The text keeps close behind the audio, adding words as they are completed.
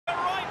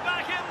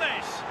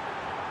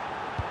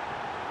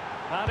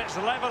And it's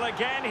level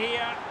again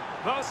here.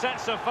 Both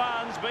sets of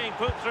fans being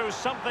put through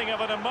something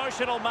of an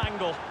emotional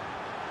mangle.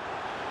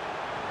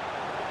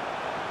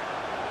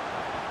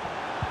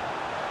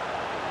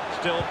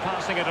 Still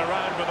passing it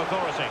around with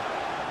authority.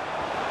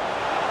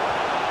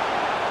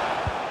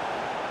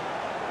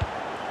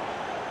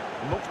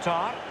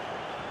 Mukhtar.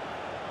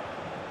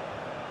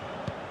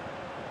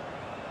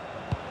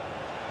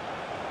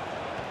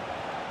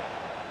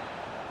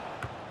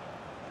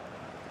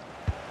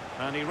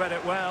 And he read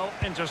it well,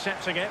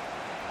 intercepting it.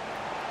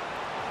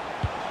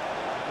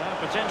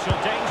 Potential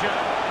danger.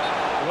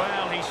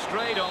 Well, he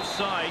strayed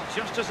offside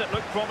just as it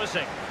looked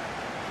promising.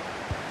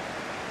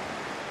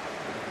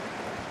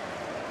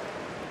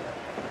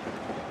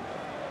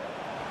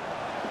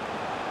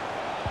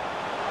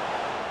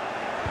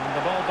 And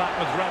the ball back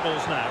with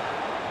Rebels now.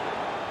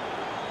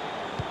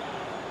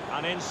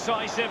 An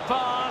incisive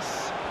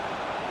pass.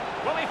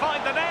 Will he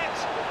find the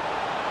net?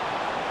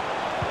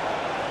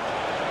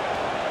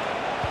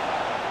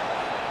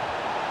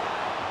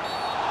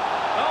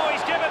 Oh,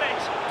 he's given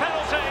it.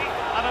 Penalty.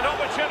 And an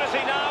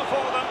opportunity now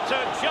for them to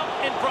jump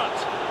in front.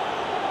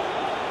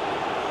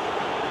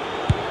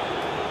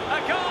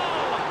 A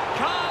goal!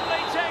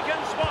 Calmly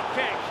taken spot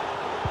kick.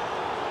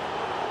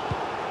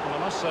 Well, I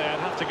must say I'd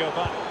have to go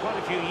back quite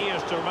a few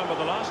years to remember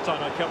the last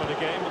time I covered a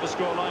game with a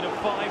scoreline of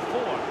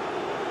 5-4.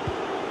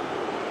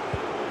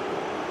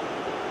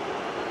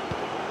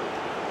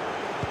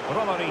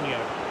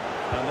 Romarinho,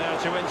 and there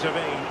to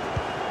intervene.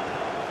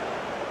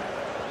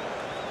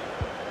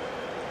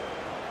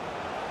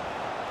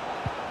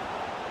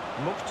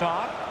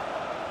 Mukhtar.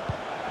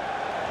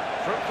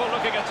 Fruitful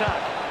looking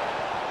attack.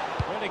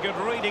 Really good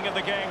reading of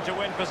the game to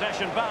win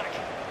possession back.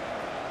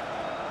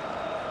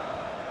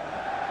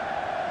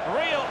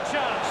 Real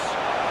chance.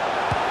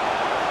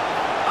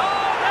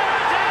 Oh, there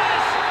it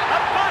is! A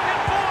back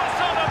and forth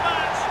sort of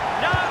match.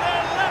 Now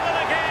they're level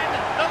again.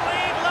 The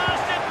lead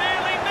lasted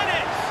nearly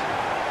minutes.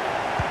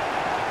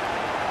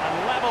 And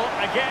level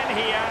again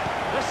here.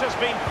 This has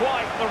been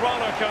quite the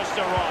roller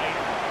coaster ride.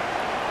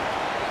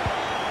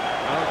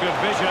 Oh, good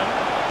vision,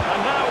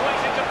 and now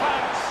waiting to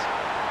pounce.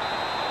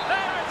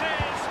 There it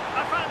is,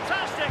 a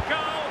fantastic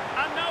goal,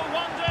 and no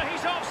wonder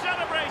he's off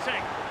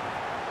celebrating.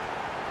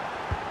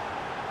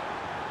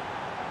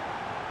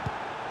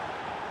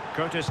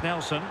 Curtis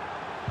Nelson.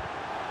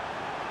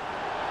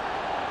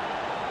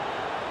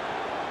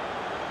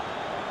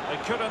 They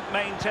couldn't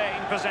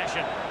maintain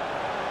possession.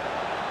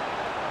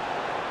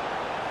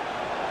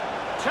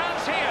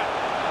 Chance here.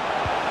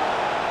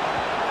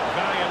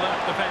 Very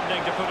alert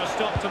defending to put a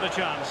stop to the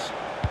chance.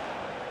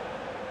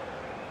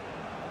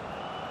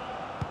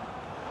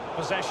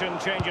 Possession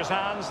changes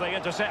hands, the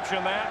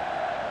interception there.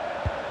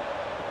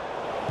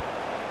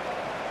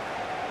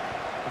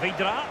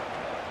 Vidra.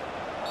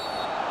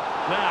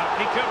 Now,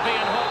 he could be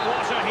in hot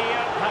water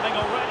here, having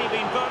already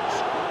been booked.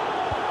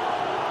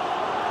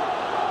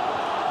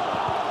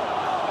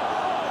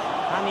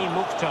 Hani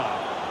Mukhtar.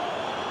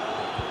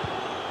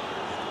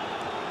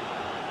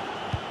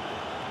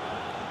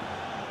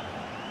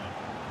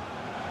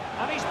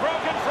 And he's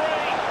broken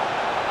free.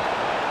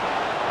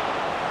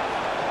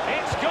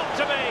 It's got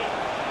to be.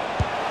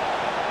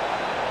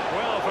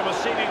 Well, from a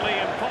seemingly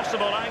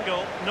impossible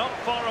angle, not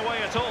far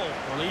away at all.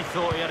 Well, he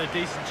thought he had a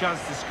decent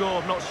chance to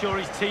score. I'm not sure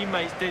his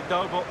teammates did,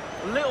 though, but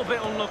a little bit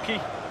unlucky.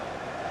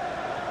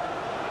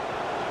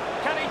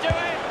 Can he do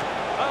it?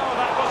 Oh,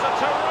 that was a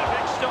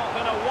terrific stop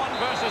in a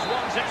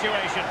 1-versus-1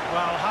 situation.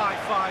 Well, high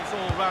fives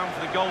all round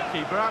for the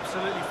goalkeeper.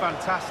 Absolutely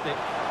fantastic.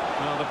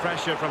 Well, the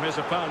pressure from his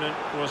opponent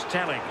was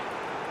telling.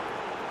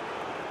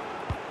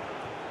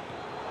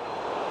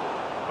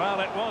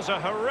 Well, it was a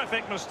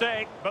horrific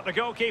mistake, but the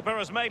goalkeeper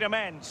has made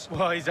amends.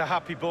 Well, he's a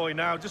happy boy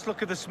now. Just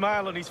look at the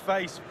smile on his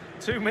face.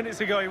 2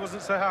 minutes ago, he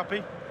wasn't so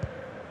happy.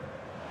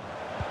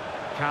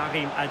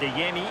 Karim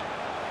Adeyemi.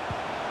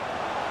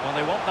 Well,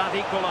 they want that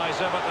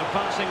equaliser, but the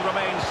passing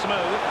remains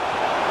smooth.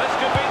 This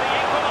could be the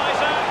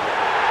equaliser.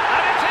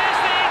 And it is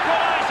the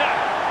equaliser!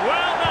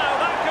 Well, now,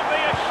 that could be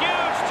a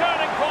huge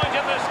turning point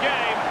in this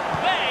game.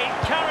 They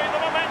carry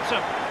the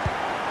momentum.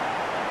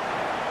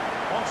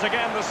 Once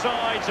again, the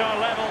sides are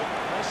level.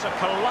 It's a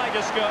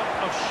kaleidoscope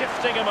of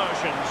shifting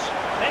emotions.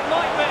 It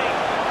might be.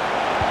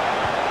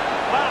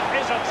 That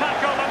is a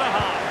tackle and a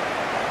half.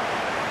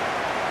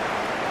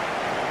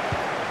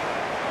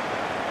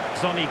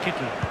 Sonny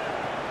Kittel.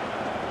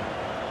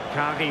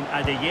 Karim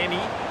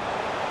Adeyemi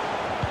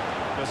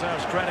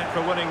deserves credit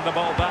for winning the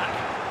ball back.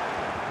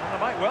 And there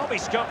might well be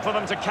scope for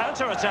them to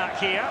counter-attack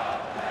here.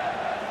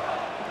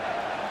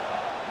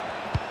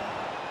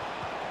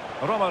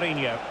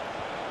 Romarinho.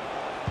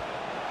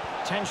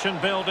 Tension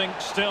building,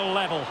 still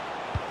level.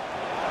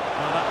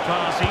 Well, that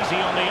pass easy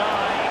on the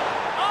eye.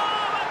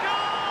 Oh, the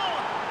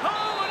goal! Who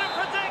would have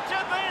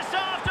predicted this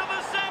after the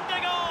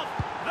sending off?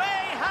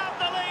 They have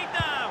the lead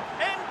now.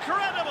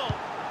 Incredible!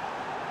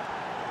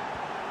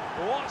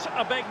 What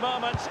a big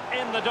moment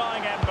in the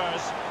dying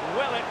embers.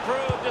 Will it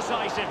prove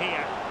decisive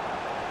here?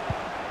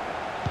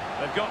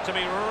 They've got to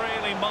be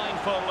really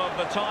mindful of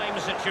the time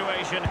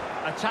situation,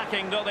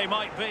 attacking though they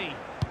might be.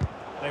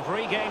 They've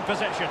regained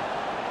possession.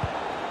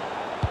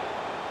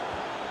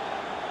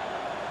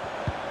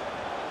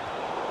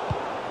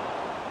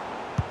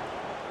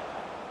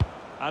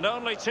 And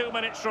only 2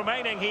 minutes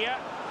remaining here.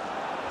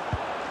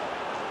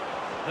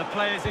 The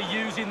players are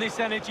using this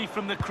energy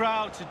from the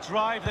crowd to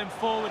drive them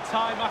forward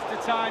time after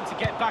time to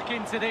get back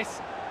into this.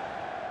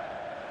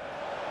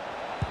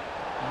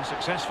 And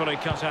successfully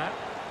cut out.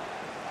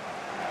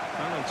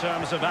 Well, in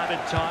terms of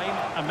added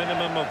time, a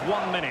minimum of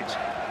 1 minute.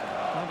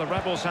 Well, the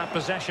Rebels have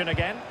possession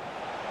again.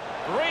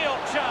 Real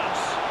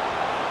chance.